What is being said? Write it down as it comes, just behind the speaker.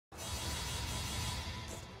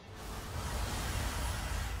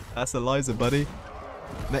That's Elise, buddy.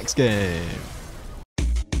 Next game.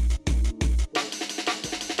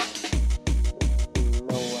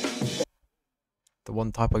 The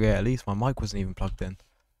one type I get at least, my mic wasn't even plugged in.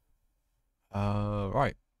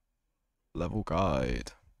 Right. Level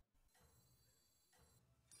guide.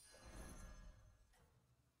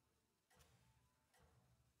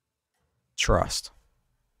 Trust.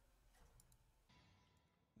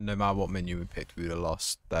 No matter what menu we picked, we would have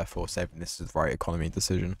lost. Therefore, saving this is the right economy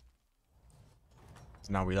decision.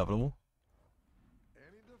 So now we level.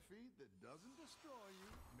 Any defeat that doesn't destroy you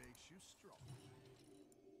makes you strong.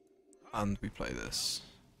 And we play this.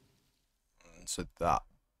 And so that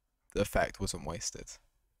the effect wasn't wasted.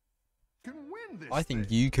 Can win this I think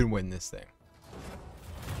thing. you can win this thing.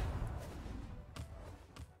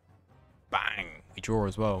 Bang! We draw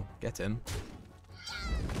as well. Get in.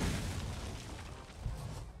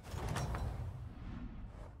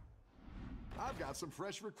 I've got some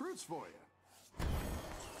fresh recruits for you.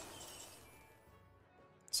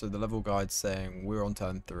 So the level guide's saying we're on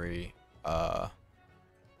turn 3.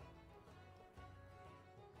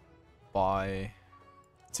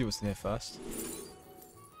 Let's see what's in here first.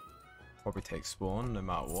 Probably take spawn no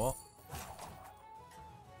matter what.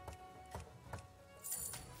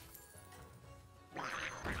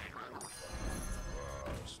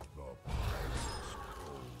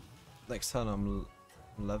 Next turn I'm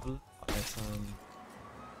level. Next turn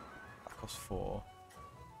that costs 4.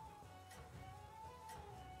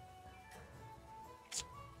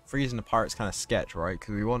 Freezing the pirates kind of sketch, right? Because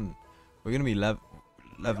we're gonna be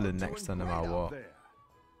leveling next turn no matter what.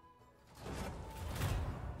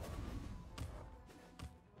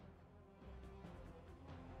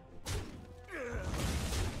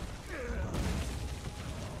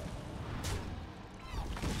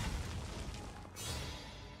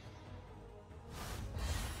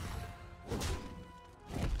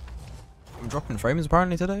 I'm dropping frames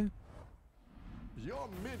apparently today. Your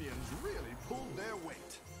minions really pulled their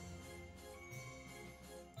weight.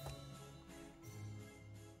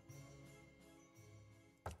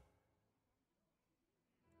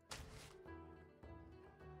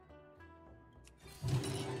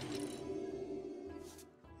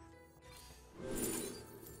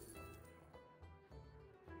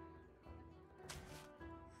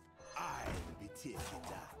 I'll be taking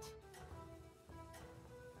that.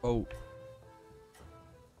 Oh.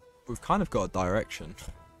 We've kind of got a direction.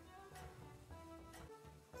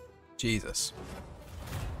 Jesus.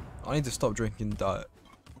 I need to stop drinking diet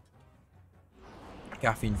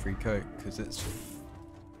caffeine-free Coke because it's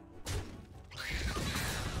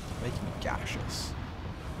making me gaseous.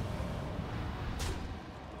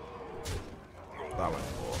 That went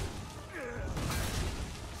poor.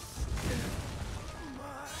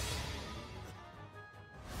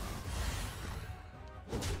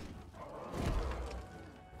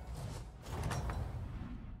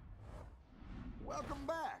 Welcome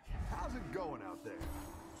back. How's it going out there?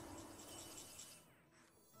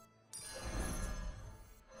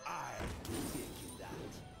 I'll be taking that.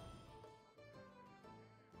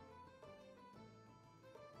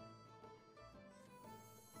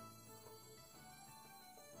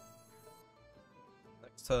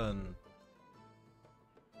 Next turn.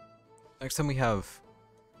 Next time we have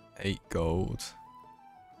 8 gold.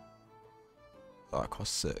 That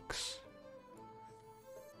costs 6.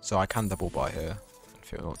 So I can double buy here and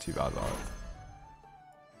feel not too bad about it.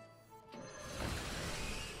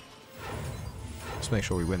 Just make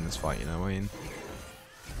sure we win this fight, you know what I mean?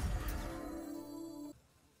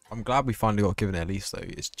 I'm glad we finally got given Elise though.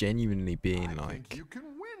 It's genuinely been I like think you can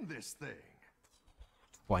win this thing.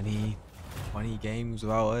 20 games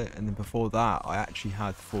without it, and then before that I actually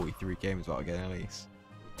had 43 games without getting Elise.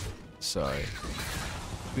 So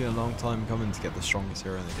it's been a long time coming to get the strongest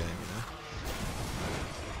hero in the game,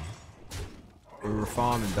 you know? We're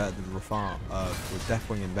farming better than we're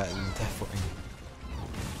deathwinging better than deathwing.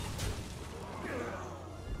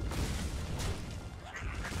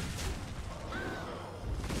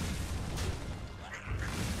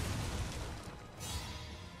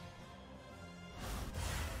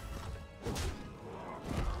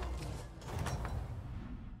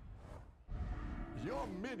 Your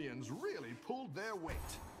minions really pulled their weight.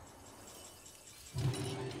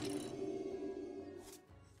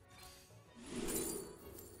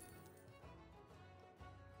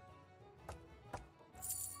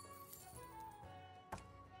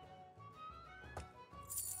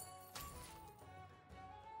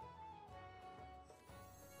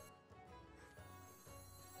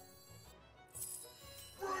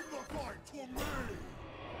 Bring the fight to me!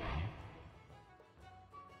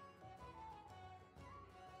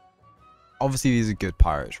 obviously these are good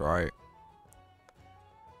pirates, right?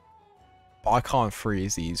 But I can't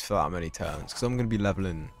freeze these for that many turns because I'm going to be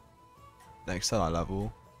leveling next time I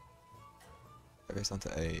level. It goes down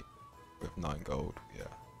to 8 with 9 gold, yeah.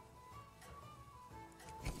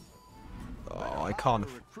 Oh, I can't.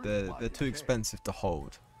 They're too expensive to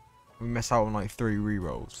hold. We miss out on like 3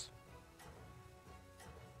 rerolls.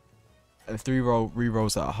 And 3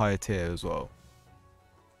 rerolls at a higher tier as well.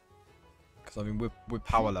 Because I mean, we're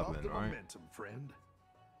power leveling, right? Momentum, friend.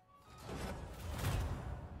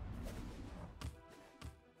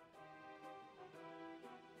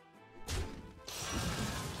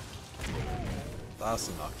 That's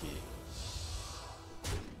unlucky.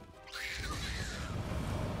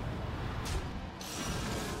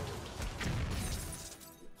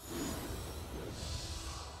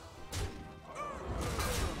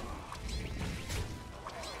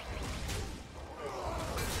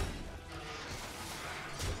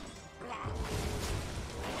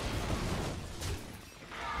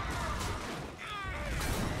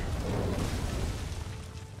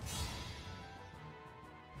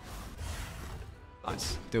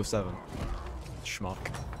 Nice. Deal 7. Schmuck.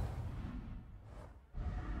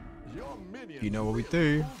 You know what we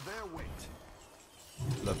do.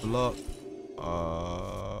 Level up.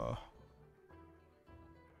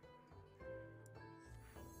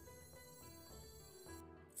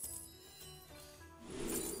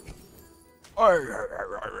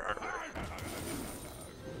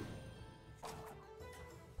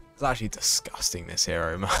 It's actually disgusting, this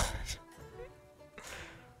hero, man.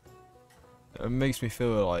 It makes me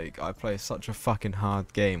feel like I play such a fucking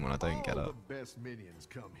hard game when I don't get her.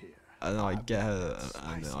 And then I get her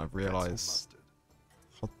and then I realise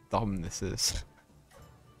how dumb this is.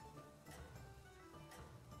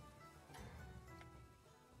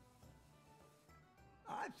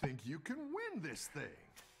 I think you can win this thing.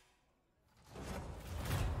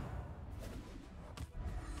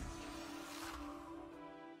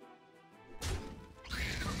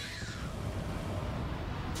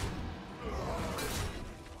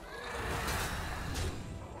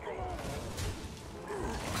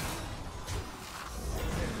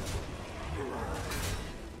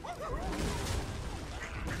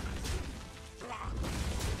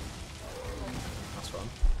 That's one.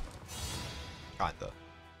 Kinda.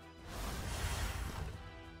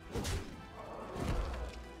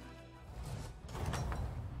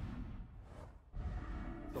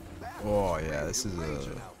 Oh yeah, this is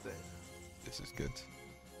good.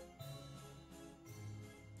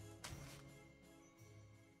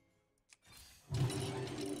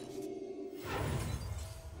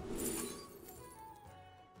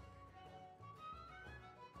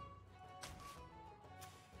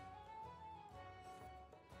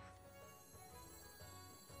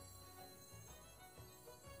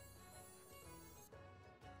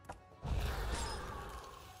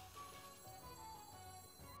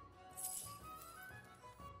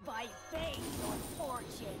 By fate or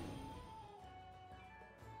fortune.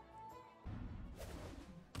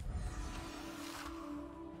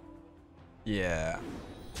 Yeah.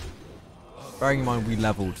 Bearing in mind we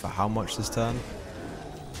leveled for how much this turn?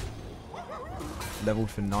 Leveled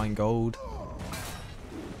for 9 gold.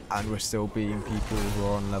 And we're still beating people who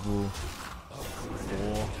are on level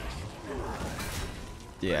 4.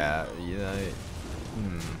 Yeah, you know.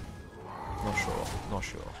 Not sure. Not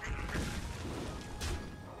sure.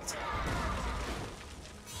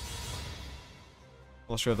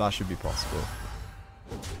 Not sure if that should be possible.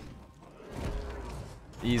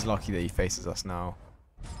 He's lucky that he faces us now.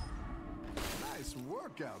 Nice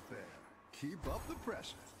work out there. Keep up the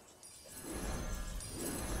pressure.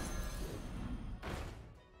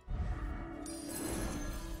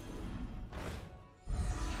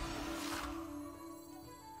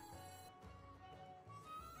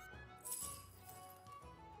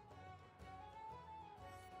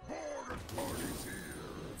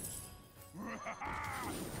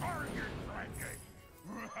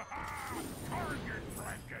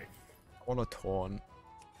 On a taunt.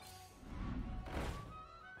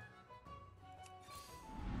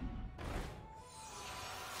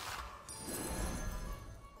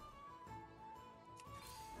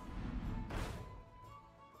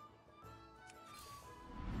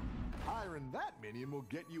 Hiring that minion will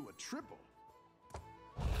get you a triple.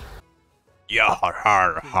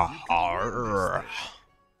 Ya-Harrr.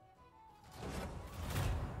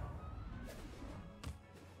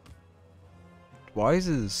 Why is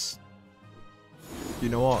his... You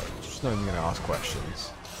know what? Just not even gonna ask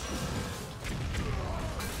questions.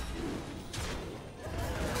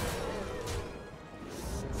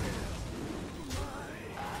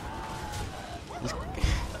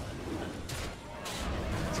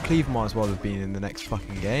 cleave might as well have been in the next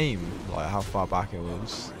fucking game. Like how far back it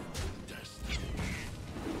was.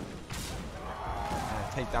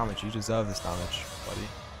 Yeah, take damage. You deserve this damage, buddy.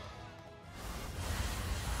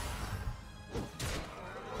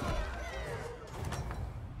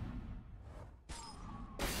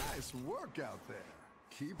 Nice work out there.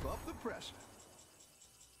 Keep up the pressure.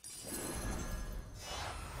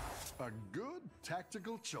 A good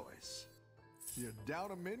tactical choice. You're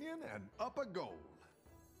down a minion and up a gold.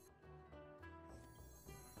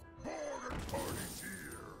 Border party's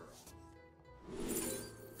here.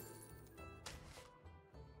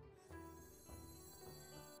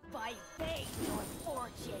 By fate or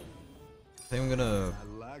fortune. I think I'm gonna. I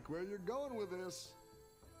like where you're going with this.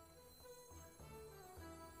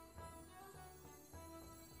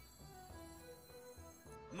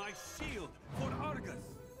 My shield for Argus!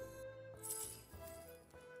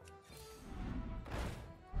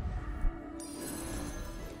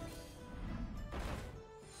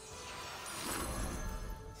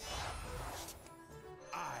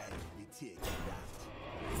 I'll be taking that.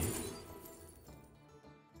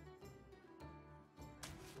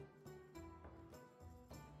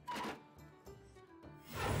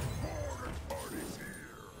 Border party's here.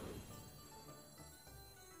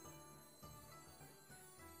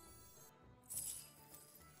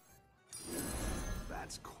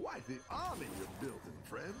 That's quite the army you're building,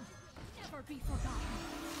 friend. Never be forgotten.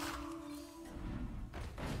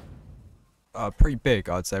 Pretty big,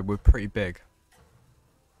 I'd say. We're pretty big.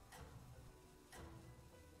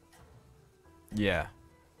 Yeah.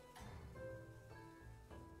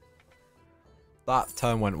 That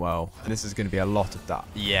turn went well, and this is going to be a lot of that.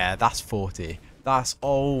 Yeah, that's 40. That's,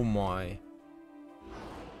 oh my.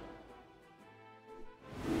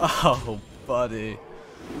 Oh, buddy.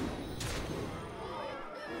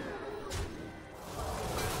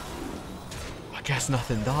 I guess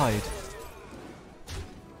nothing died.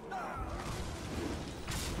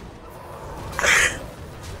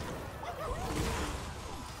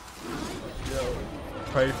 Yo,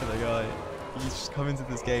 pray for the guy. He's just come into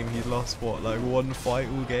this game, he's lost what, like one fight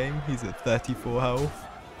all game? He's at 34 health.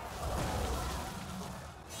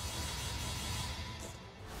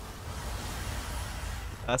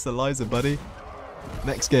 That's Eliza, buddy.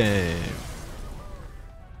 Next game.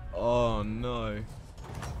 Oh no.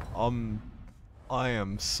 I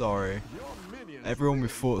am sorry. Everyone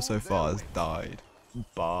we've fought so far has died.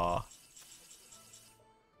 Bar.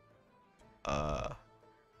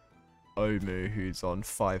 Omu, who's on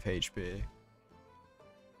 5 HP.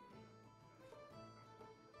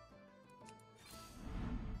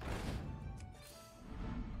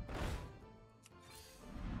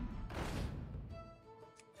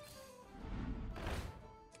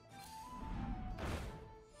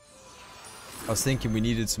 I was thinking we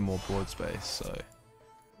needed some more board space, so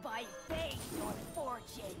By fate or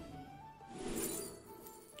fortune.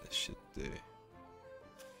 this should do.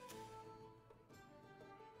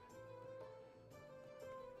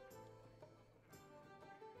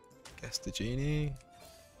 Guess the genie.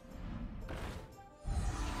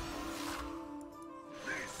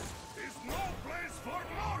 This is no place for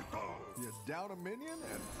mortals. You're down a minion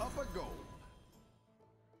and up a gold.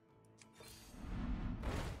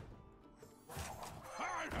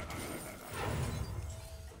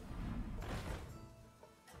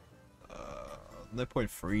 No point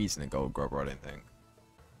freezing a gold grubber, I don't think.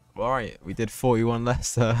 Alright, we did 41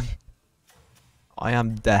 less turn. I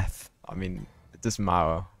am death. I mean, it doesn't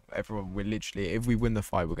matter. Everyone, we're literally, if we win the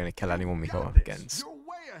fight, we're going to kill anyone we come up against. You're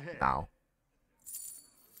way ahead. Now.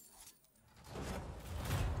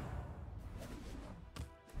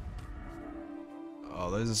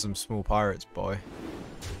 Oh, those are some small pirates, boy.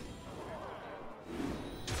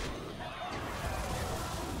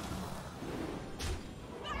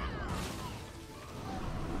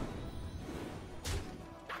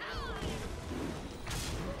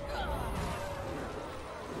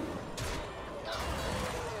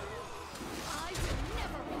 I will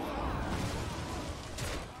never be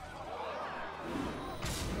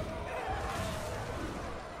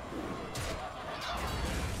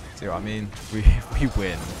See what I mean? We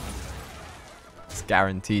win. It's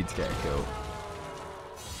guaranteed to get a kill.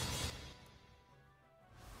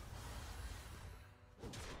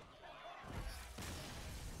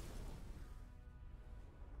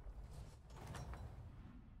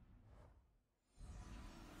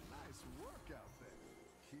 Nice work out there.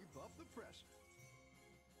 Keep up the pressure.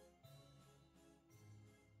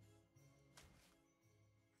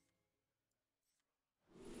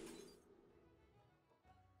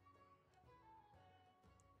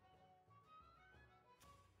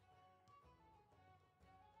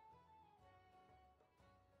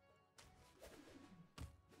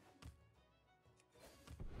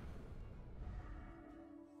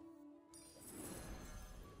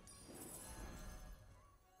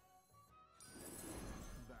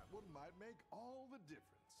 make all the difference.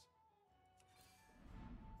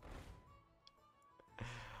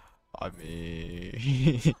 I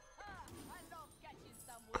mean, I love catching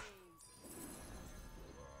some waves.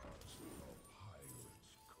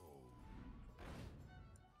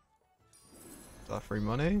 is that free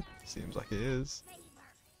money? Seems like it is.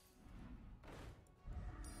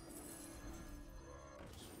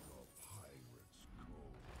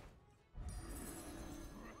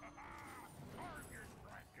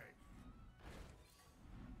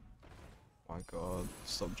 My god,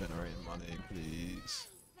 stop generating money, please.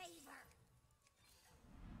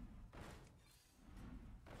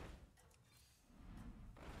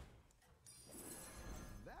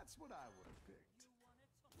 That's what I would have picked.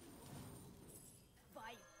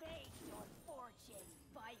 By fate or fortune.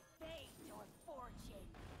 By fate or fortune.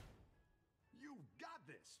 You've got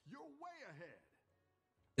this. You're way ahead.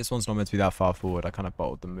 This one's not meant to be that far forward. I kind of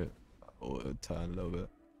bottled the move or turn a little bit.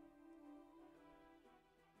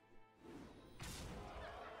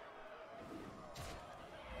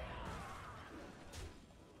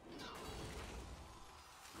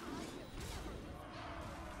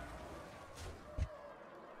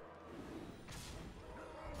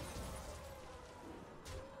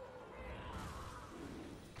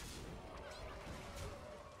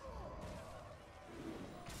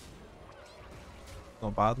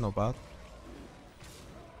 Not bad, not bad.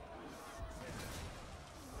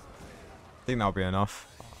 I think that'll be enough.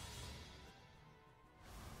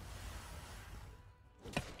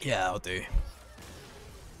 Yeah, I'll do.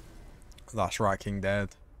 That's right, King dead.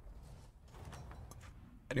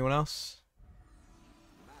 Anyone else?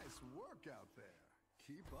 Nice work out there.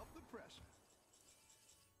 Keep up the pressure.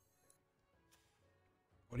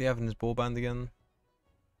 What do you have in his ball band again?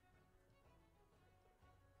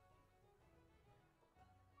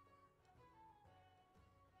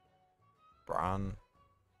 Bran.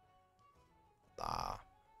 Nah.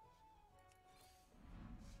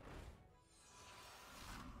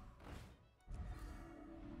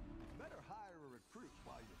 Better hire a recruit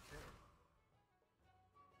while you can.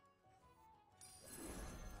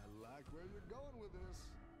 I like where you're going with this.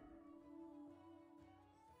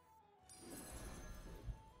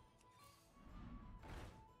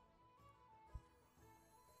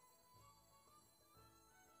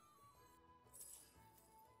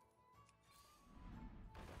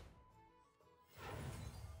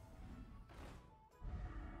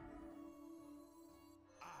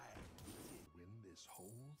 This whole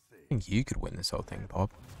thing. I think you could win this whole thing,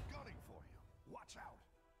 Bob. Gunning for you. Watch out.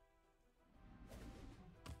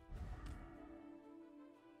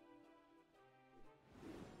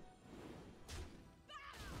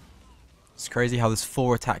 It's crazy how this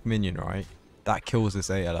 4 attack minion, right? That kills this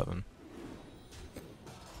 8/11.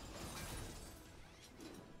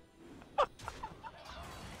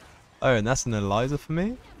 Oh, and that's an Eliza for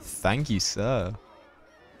me? Thank you, sir.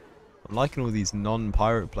 I'm liking all these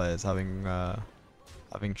non-pirate players having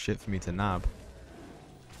having shit for me to nab.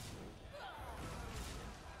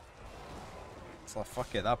 So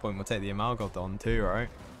fuck it, at that point we'll take the Amalgadon too, right?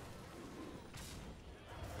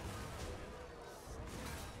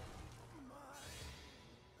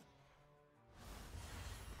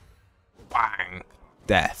 Bang!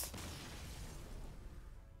 Death.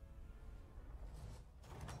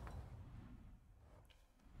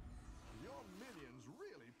 Your minions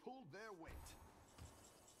really pulled their weight.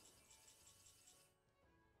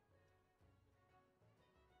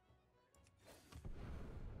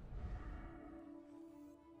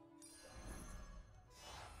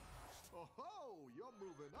 Oh, you're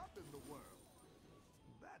moving up in the world.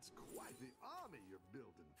 That's quite the army you're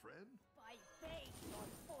building, friend. By fate or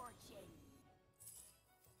fortune.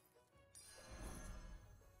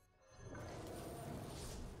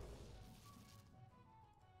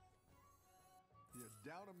 You're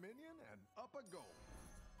down a minion and up a goal.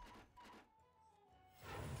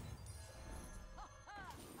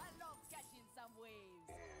 I love catching some waves.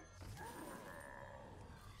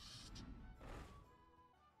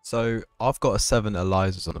 So I've got a 7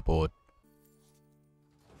 Elizas on the board.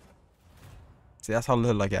 See, that's how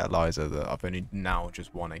little I get Eliza, that I've only now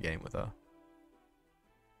just won a game with her.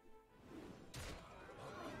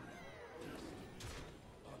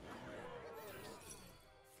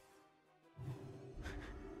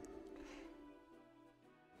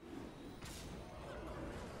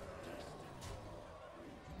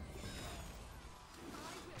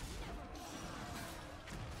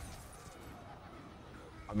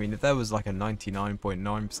 I mean, if there was like a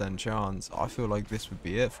 99.9% chance, I feel like this would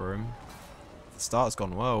be it for him. The start's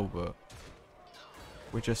gone well, but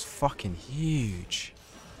we're just fucking huge.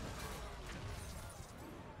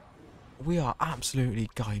 We are absolutely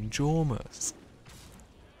ginormous.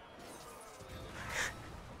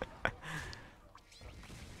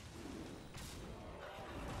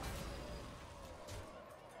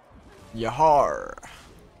 Ya-Harrr.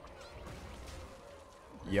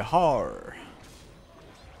 Ya-Harrr.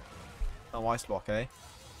 Oh, ice block, eh?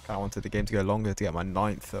 Kinda wanted the game to go longer to get my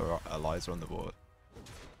 9th Elise on the board.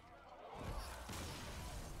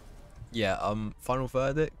 Yeah, final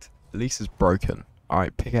verdict. Elise is broken.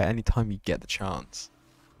 Alright, pick it any time you get the chance.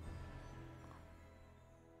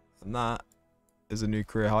 And that is a new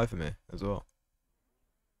career high for me as well.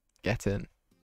 Get in.